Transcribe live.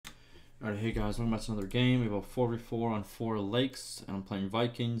Alright, hey guys, welcome back to another game. We have a 4v4 on 4 lakes, and I'm playing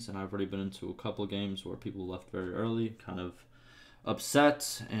Vikings, and I've already been into a couple of games where people left very early, kind of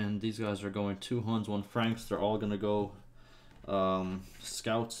upset, and these guys are going 2 Huns, 1 Franks. They're all going to go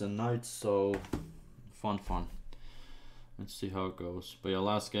scouts and knights, so fun. Let's see how it goes. But yeah,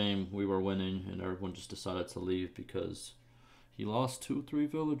 last game we were winning, and everyone just decided to leave because he lost 2-3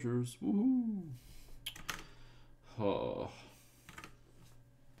 villagers. Woohoo! Oh.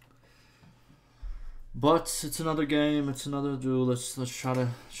 But it's another game, it's another duel. Let's try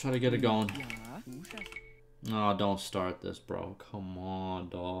to get it going. No, don't start this, bro. Come on,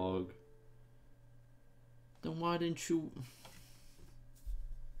 dog. Then why didn't you?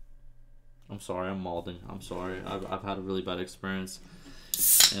 I'm sorry, I'm malding. I'm sorry. I've had a really bad experience,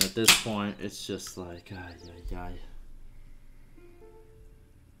 and at this point, it's just like ay. Start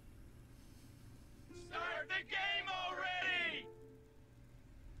the game already.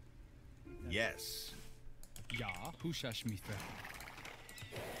 Yes. Ja, húsás mifel.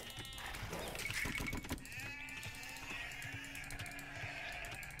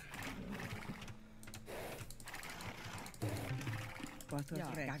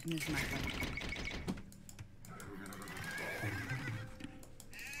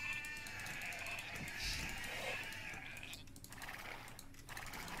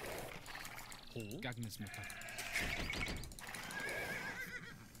 Gagnes mata.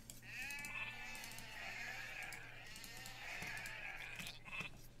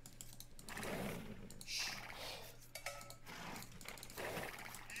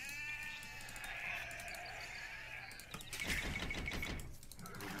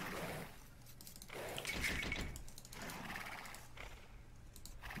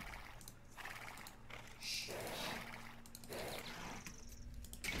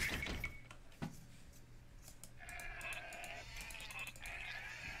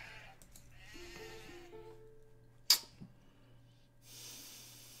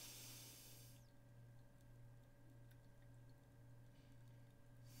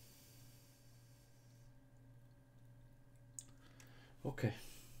 Okay.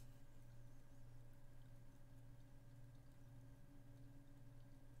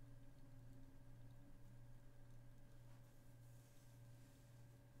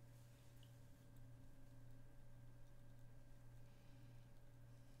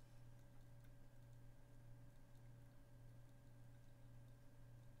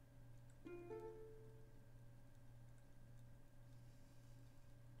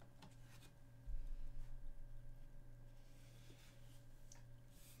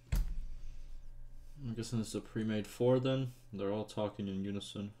 I'm guessing this is a pre-made 4 then. They're all talking in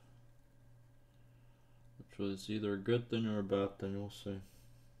unison. Which is either a good thing or a bad thing, we'll see.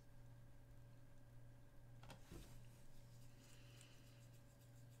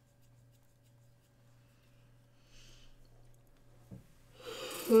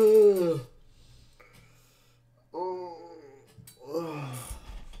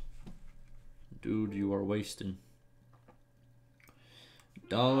 Dude, you are wasting.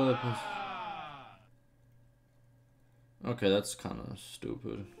 Dollar plus... Okay, that's kind of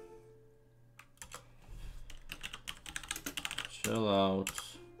stupid. Chill out.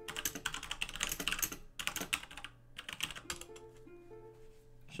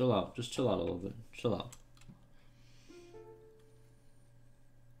 Chill out. Just chill out a little bit. Chill out.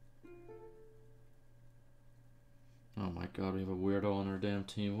 Oh my god, we have a weirdo on our damn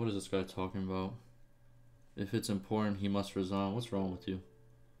team. What is this guy talking about? If it's important, he must resign. What's wrong with you?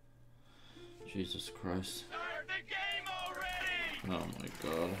 Jesus Christ. Start the game already. Oh my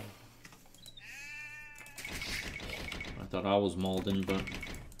god. I thought I was Malden, but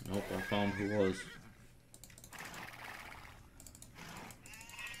nope, I found who was.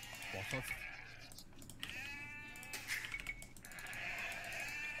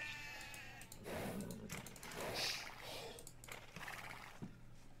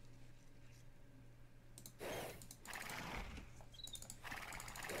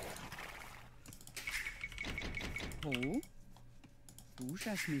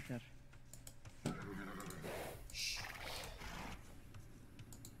 Húsás meter.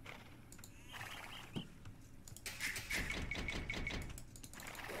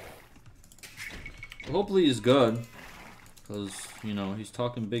 Hopefully he's good, because, you know, he's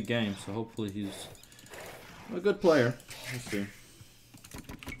talking big game, so hopefully he's a good player. We'll see.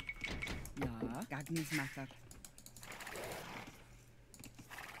 Ja, Gagnes matter.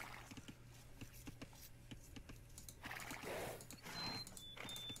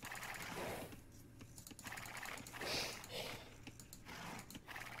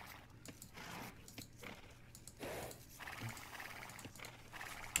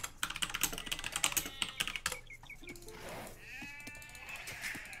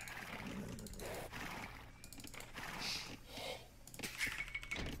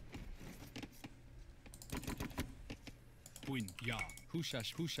 Win. Ja.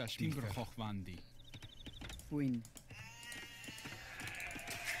 Hushash Timber Hochwandi. Win.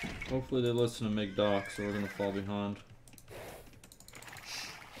 Hopefully they listen to make docks, or we're gonna fall behind.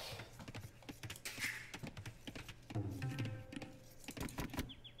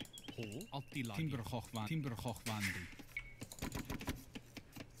 Timber Hochwandi.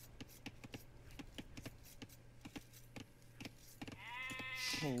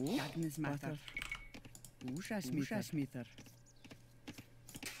 Ho. Agnes Matter. Usha Smither.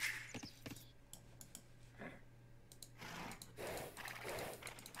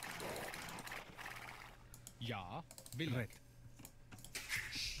 Ja. Billet.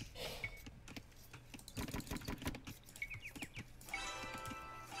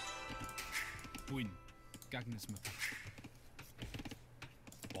 Win. Agnes Matter.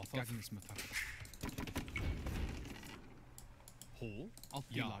 Agnes Matter. Ho.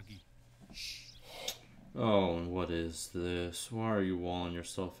 Altilagi. Oh, and what is this? Why are you walling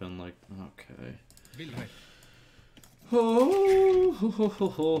yourself in like... Okay. Billet. Oh, ho, ho, ho,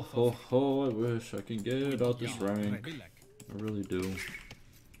 ho, ho, ho, I wish I can get out this rank. I really do.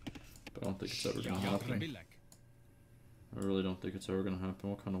 But I don't think it's ever gonna happen. I really don't think it's ever gonna happen.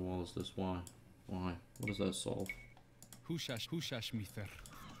 What kind of wall is this? Why? Why? What does that solve? Hushash Mither.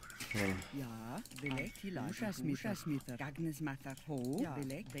 Ja, Bilek. Usha Smither. Agnes Matter. Ho.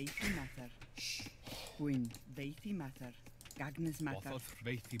 Bilek. Veithi Matter. Win. Veithi Matter. Agnes Matter.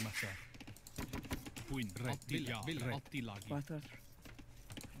 Veithi Matter. Win. Red. Altilagi. Butter.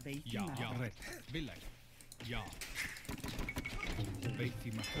 Veithi Ja. Matter. Red. Billet. Ja.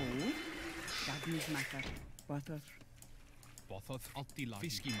 Veithi Matter. Ho. Agnes Matter. Butter. Altilagi.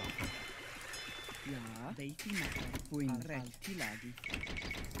 Fiski Matter. Ja. Veithi Matter. Win. Altilagi.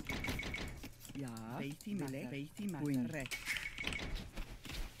 Ja. Veithi Matter. Veithi Matter. Win. Red.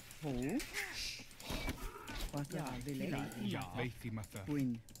 Ho. Butter. Bilek. Ja. Veithi Matter.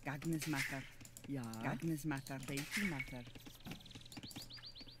 Win. Agnes Matter. Ja. Agnes Matter. Veithi Matter.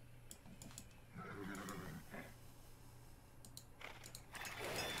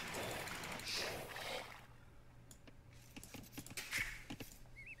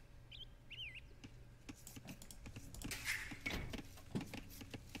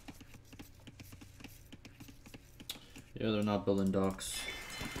 Yeah, they're not building docks.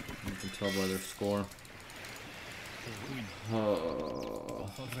 You can tell by their score.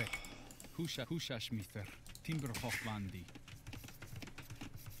 Red. Hushash Mither. Timber Hochwandi.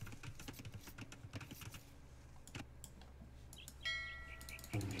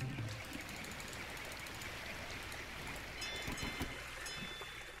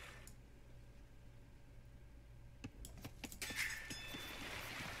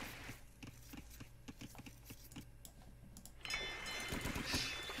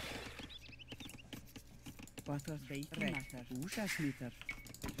 Butter. Veithi Matter. Usha Smither.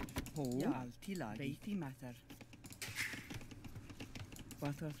 Ho. Altilagi. Veithi Matter.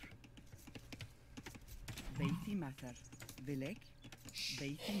 Butter. Veithi Matter. Bilek.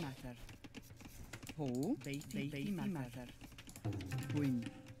 Veithi Matter. Ho. Veithi Matter. Win.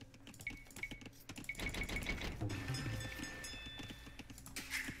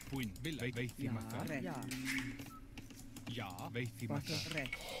 Win. Billet. Veithi Ja. Matter. Red. Ja. Veithi Butter. Matter. Red.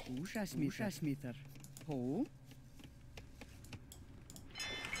 Usha Smither. Ho.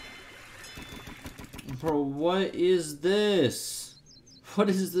 Bro, what is this? What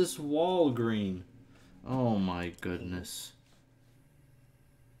is this wall green? Oh my goodness.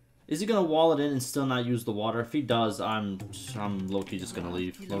 Is he gonna wall it in and still not use the water? If he does, I'm low-key just gonna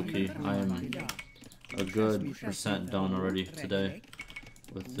leave. Low-key, I am a good percent done already today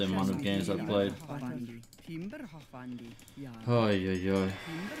with the amount of games I've played. Timber Hochwandi. Ja. Ay, ay, ay.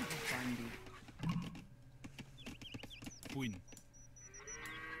 Timber Hochwandi. Win.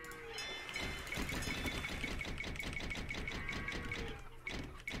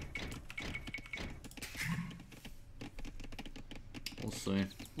 We'll see.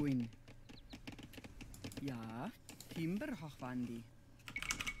 Win. Ja. Timber Hochwandi.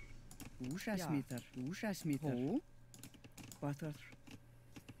 Usha Smither. Ho. Butter.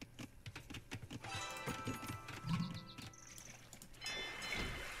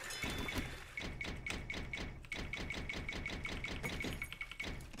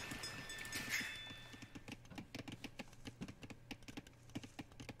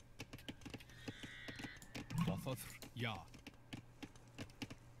 Ja.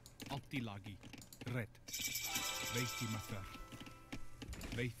 Altilagi. Red. Veithi Matter.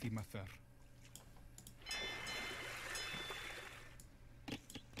 Veithi Matter.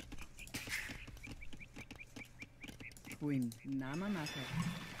 Win. Nama Matter.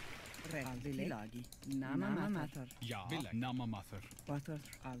 Altilagi. Nama matter. Ja, bilek. Nama mather. Butter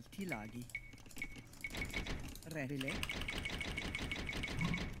altilagi. Redile.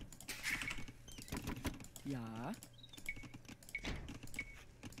 Ja.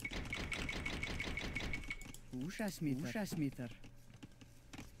 Ushasmitter.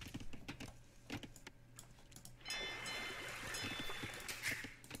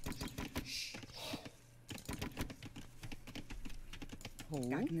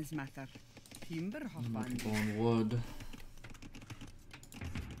 Agnes matter. Timber hoffman. On wood.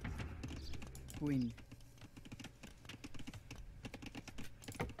 Queen.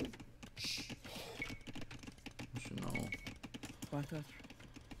 I should know. Butter.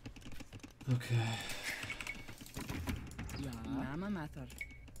 Okay. Ja. Nama matter.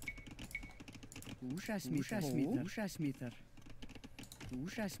 Ushasmitter.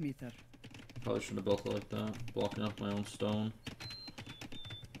 Probably should have built it like that, blocking off my own stone.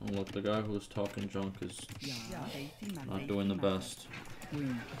 Oh look, the guy who was talking junk is not doing the best.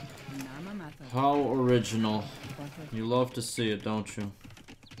 How original. You love to see it, don't you?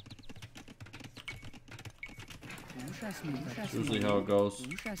 That's usually how it goes.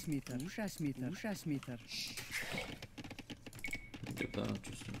 Get that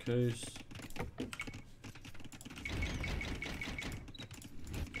just in case.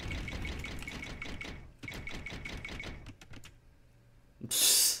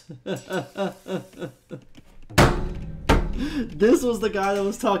 This was the guy that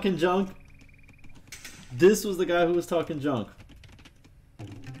was talking junk. This was the guy who was talking junk.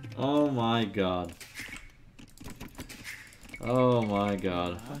 Oh my god. Oh my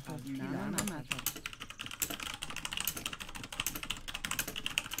god.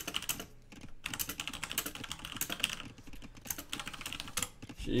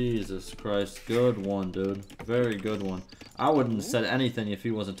 Jesus Christ. Good one, dude. Very good one. I wouldn't have said anything if he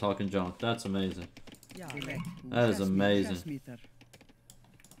wasn't talking junk. That's amazing. That is amazing.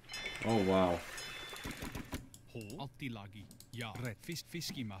 Oh wow. Altilagi. Ja, red.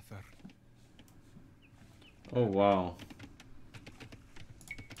 Fiski mather. Oh wow.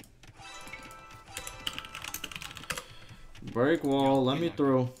 Break wall, let me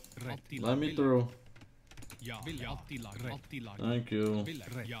through. Let me through. Ja, altilagi. Thank you.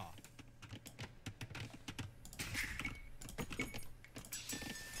 Ja.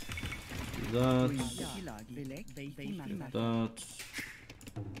 Do that. That.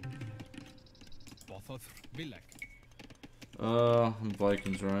 Bothothr. Bilek. I'm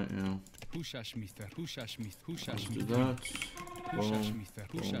Vikings, right? Yeah. Hushashmither. Let's do that. Boom.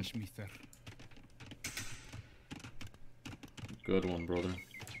 Hushashmither. Good one, brother.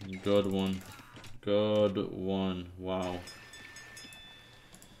 Good one. Good one. Wow.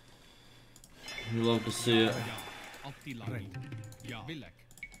 You love to see it. Altilagi. Ja, bilek.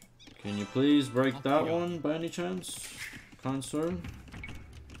 Can you please break that one by any chance, kind sir?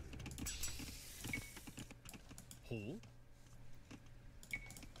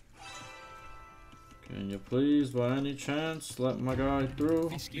 Can you please, by any chance, let my guy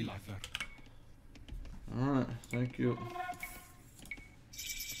through? Alright, thank you.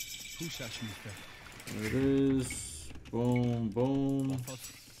 There it is. Boom, boom.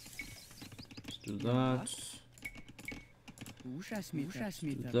 Let's do that. Do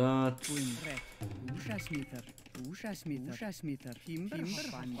that.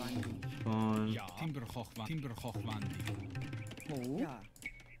 Fine.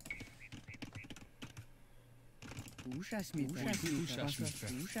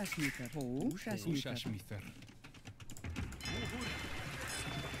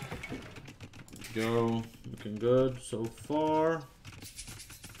 Go. Looking good so far.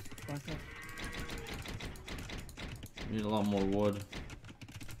 Need a lot more wood.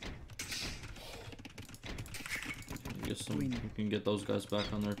 Get some. We can get those guys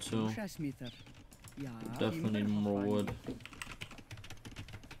back on there too. Definitely need more wood.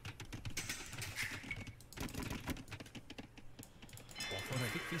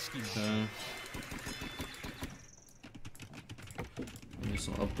 Okay. Need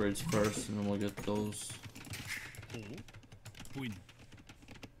some upgrades first, and then we'll get those.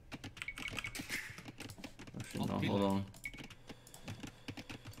 Actually, no, hold on.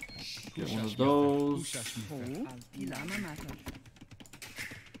 Get one of those. Guess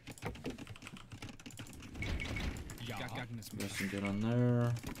and get on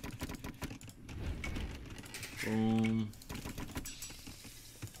there. Boom.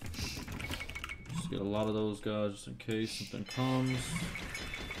 Just get a lot of those guys just in case something comes.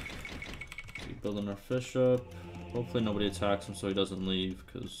 Keep building our fish up. Hopefully nobody attacks him so he doesn't leave,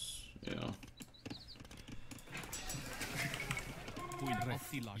 because, yeah. Queen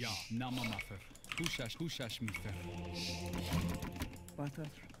Rotila. Ja, Namamather. Hushash Mither. Butter.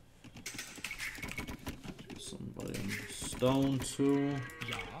 Somebody in stone too.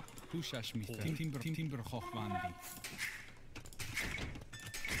 Ja, Hushash Mither. Timber Hochwandi.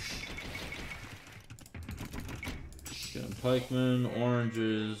 Getting pikemen,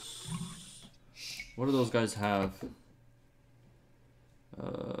 oranges. What do those guys have?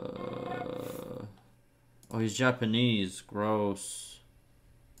 Oh, he's Japanese. Gross.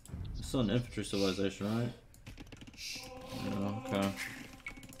 It's still an infantry civilization, right? Yeah, okay.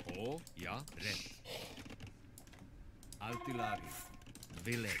 Oh, ja, red. Altilari.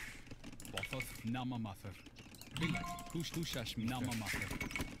 Vilek. Bothoth Namamather. Vilek. Hushash Namamather.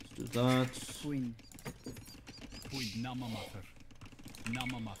 Let's do that. Queen. Queen Namamather.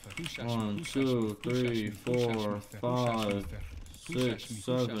 Namamather. Hushash. 1, 2, 3, 4, 5, 6,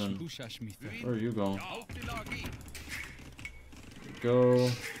 7. Hushash Mither. Where are you going? Altilagi. Go.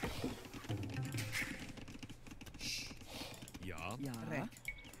 Ja. Ja. Rek.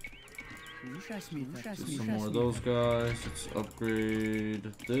 Hushash Mither. Do some more of those guys. Let's upgrade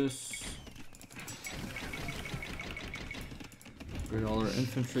this. Upgrade all our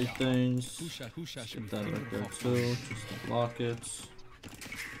infantry things. Hushash Get that right there too, just to block it.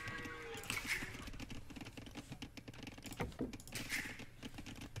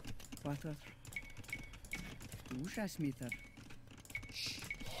 Butter. Hushash Mither.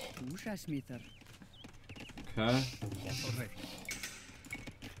 Hushash Mither. Okay. Correct.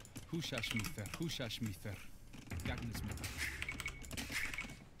 Hushash Mither. Gagnes Mither.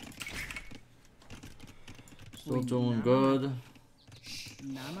 Still doing good.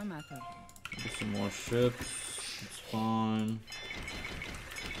 Namamather. Get some more ships. It's fine.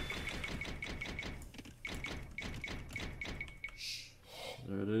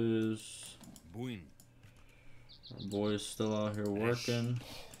 There it is. Buin. Our boy is still out here working.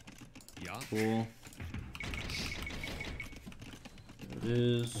 Ja. Cool. There it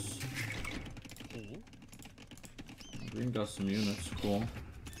is. Green got some units. Cool.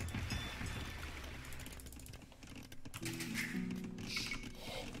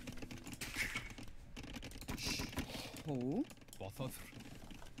 Ho. Bothoth.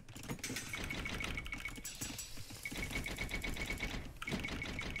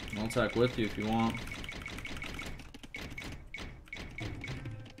 I'll attack with you if you want.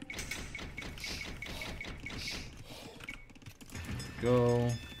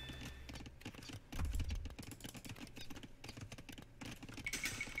 Go.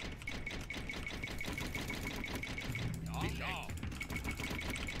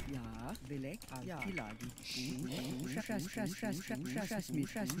 Ja. Vilek. Altilagi.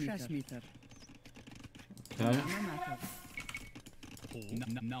 Hushash Mither. Okay. Namamather.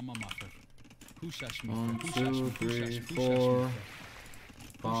 Namamather. Hushash 1, Mither. 2, 3, 4,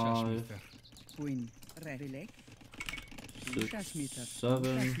 5, Queen. Rek. Vilek. 6,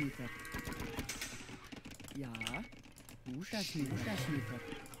 7. Ja. Hushash Mither.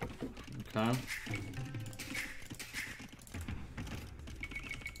 Okay.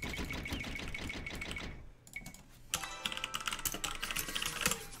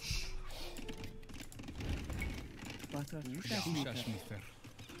 Butter. Hushash Mither.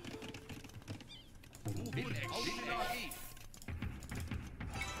 Vilek. Altilagi.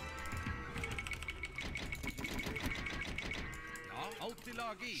 Ja.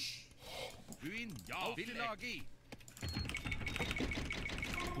 Altilagi. Buin. Ja. Altilagi.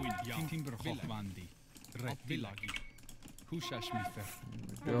 Queen. Ja. Timber Hochwandi. Red Villagi. Hushash Mither.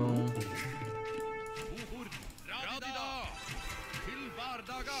 Go. Buhur. Radida. Til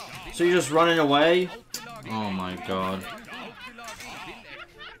Vardaga. So you're just running away? Oh my god. Altilagi. Vilek.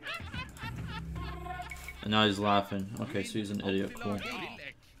 And now he's laughing. Okay, so he's an idiot. Cool.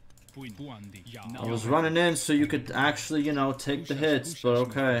 Vilek. Queen Buandi. Ja. I was running in so you could actually, you know, take the hits, but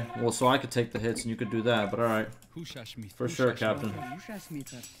okay. Well, so I could take the hits and you could do that, but alright. Hushash Mither. For sure, Captain. Hushash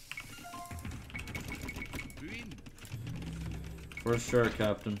Mither. Buin. For sure,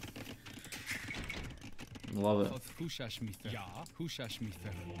 Captain. Love it. Hushash Mither. Ja. Hushash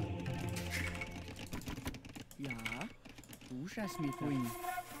Mither. Ja. Hushash Mither. Queen.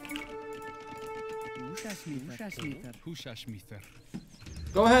 Hushash Mither. Hushash Mither.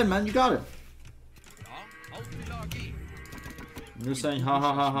 Go ahead, man. You got it. Ja. Altilagi. You're saying ha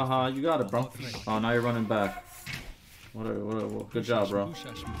ha ha ha ha. You got it, bro. Oh, now you're running back. Whatever. Good job, bro.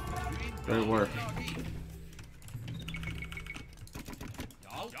 Hushash Mither. Great work.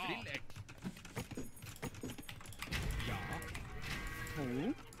 Ja. Vilek. Ja.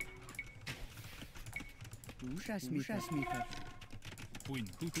 Ho. Hushash Mither. Queen.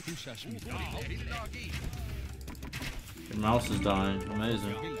 Hushash Mither. Altilagi. Your mouse is dying.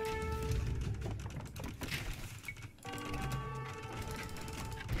 Amazing.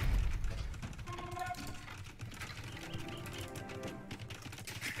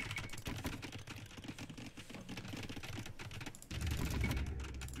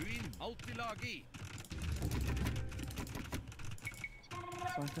 Ruin alt i lagi.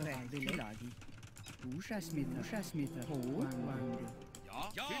 Lagi. Ushasmita. Wandi.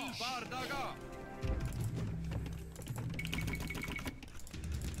 Ja, til bardaga.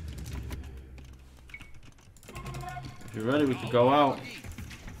 If you're ready, we could go out. Ja,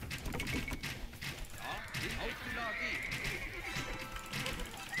 til alt i lagi.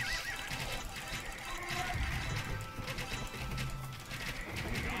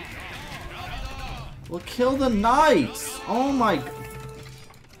 Well, kill the knights! Oh my...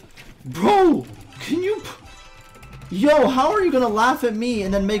 Bro! Can you... Yo, how are you gonna laugh at me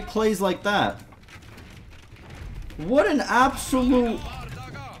and then make plays like that? What an absolute...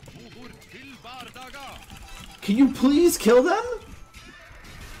 Bardaga. Uhur til bardaga. Can you please kill them?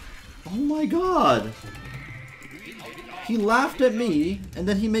 Oh my god. He laughed at me and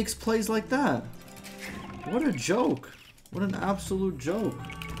then he makes plays like that. What a joke. What an absolute joke.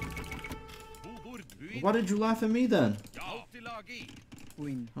 Uhur ruin Why did you laugh at me then? alt i lagi.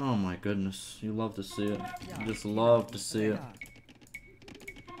 Win. Oh my goodness. You love to see it. You just love to see it.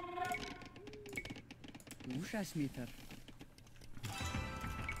 Ushasmita.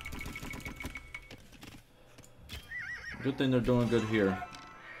 Good thing they're doing good here.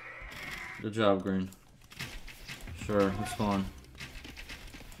 Good job, Green. Sure, it's fine.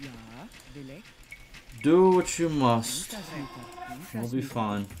 Ja, Dilek. Do what you must. Ushasmita. We'll be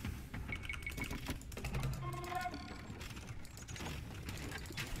fine.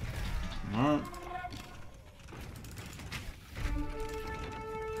 Alright.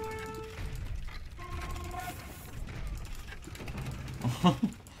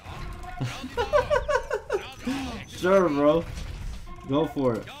 Sure, bro. Go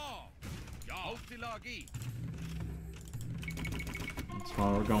for it. Ja. Ja, alt i lagi. It's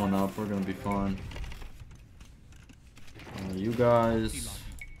fine. We're going up. We're gonna be fine. You guys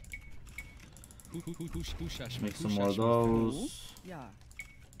make some more of those. Ja.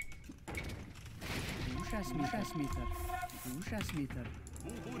 Ushasmita. Ushasmita.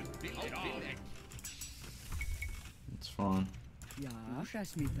 Uhur til alt. It's fine. Ja.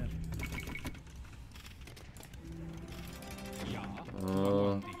 Ushasmita.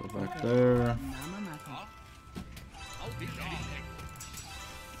 Go back there. Nama mata. Alt i lagi.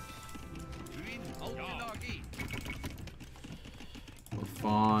 Ruin alt i lagi. We're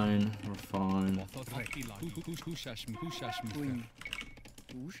fine. We're fine. Win.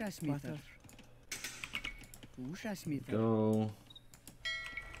 Ushasmita. Ushasmita. Go.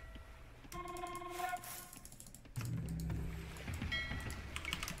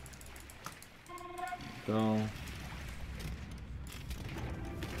 Go.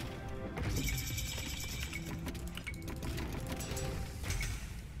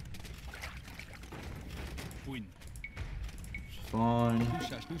 Win. Fine.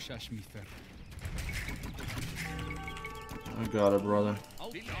 Ushasmita. I got it, brother.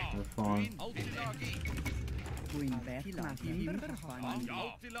 Alt i We're fine. alt i lagi. Win. Timber. Ja,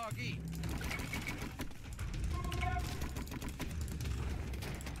 alt i lagi.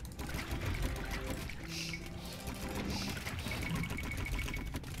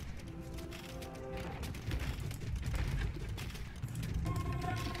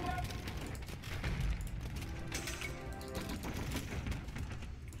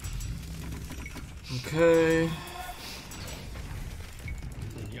 Okay.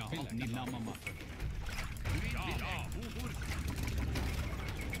 Ja, Nama Mata. Ja, uhur.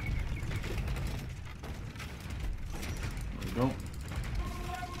 There we go.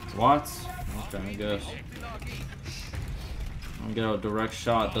 What? Okay, I guess. Alt i lagi. I'll get a direct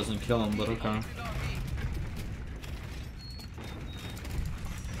shot. Doesn't kill him, but okay.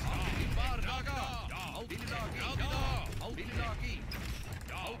 Bardaga. Ja, alt i lagi. Ja, alt i lagi.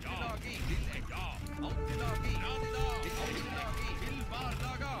 Ja, alt i lagi. Ja, alt i lagi. Alt i lagi. Til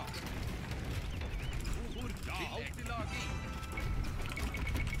bardaga. Uhur. Ja, alt i lagi.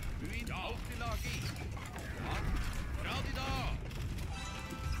 Ruin alt i lagi. Ja, radida.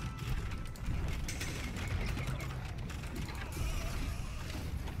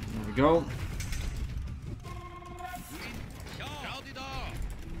 There we go. Ja, radida.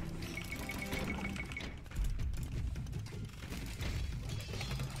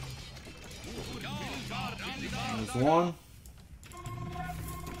 Uhur. Ja, radida. There's one.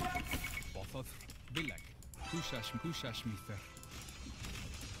 Bothad. Bilek. Ushasmita.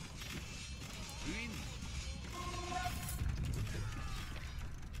 Ruin.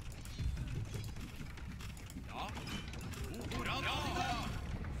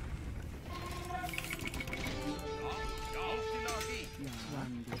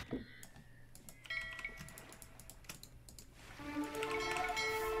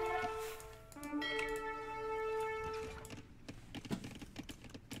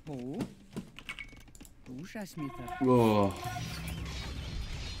 Ho. Ushasmither. Oh.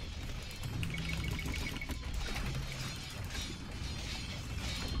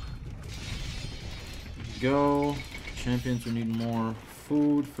 Go. Champions, we need more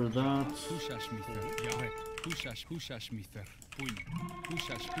food for that. Húsasmither. Ja. Húsasmither. Puin.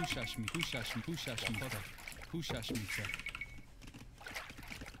 Húsasmither.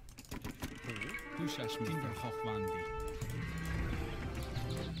 Húsasmither hochwandi.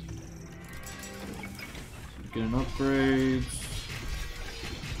 Getting upgrades.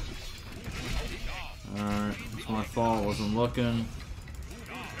 Alright, it's my fault, wasn't looking.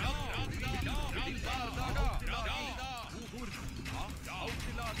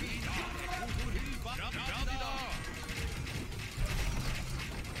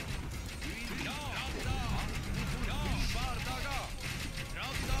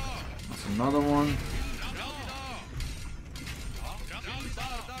 That's another one.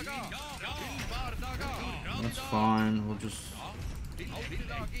 That's fine, we'll just...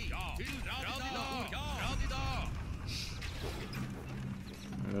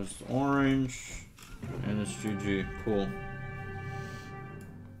 There's orange, and it's GG. Cool.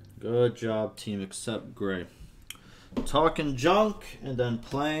 Good job, team, except gray. Talking junk, and then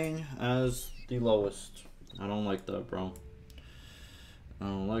playing as the lowest. I don't like that, bro. I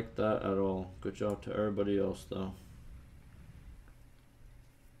don't like that at all. Good job to everybody else, though.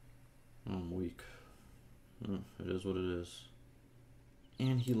 I'm weak. It is what it is.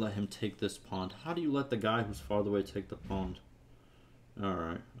 And he let him take this pond. How do you let the guy who's farther away take the pond?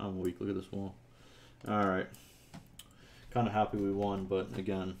 Alright, I'm weak. Look at this wall. Alright. Kind of happy we won, but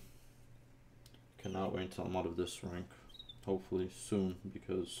again, cannot wait until I'm out of this rank. Hopefully soon,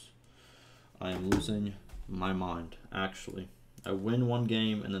 because I am losing my mind, actually. I win one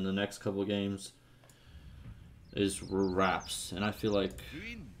game, and then the next couple of games is wraps. And I feel like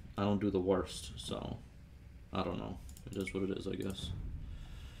I don't do the worst, so I don't know. It is what it is, I guess.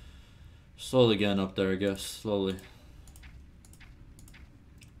 Slowly getting up there, I guess. Slowly.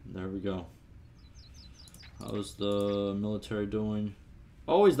 There we go. How's the military doing?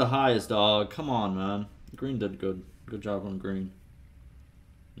 Always the highest, dog. Come on, man. Green did good. Good job on green.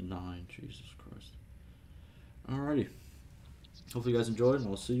 9. Jesus Christ. Alrighty. Hopefully you guys enjoyed, and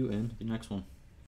I'll see you in the next one.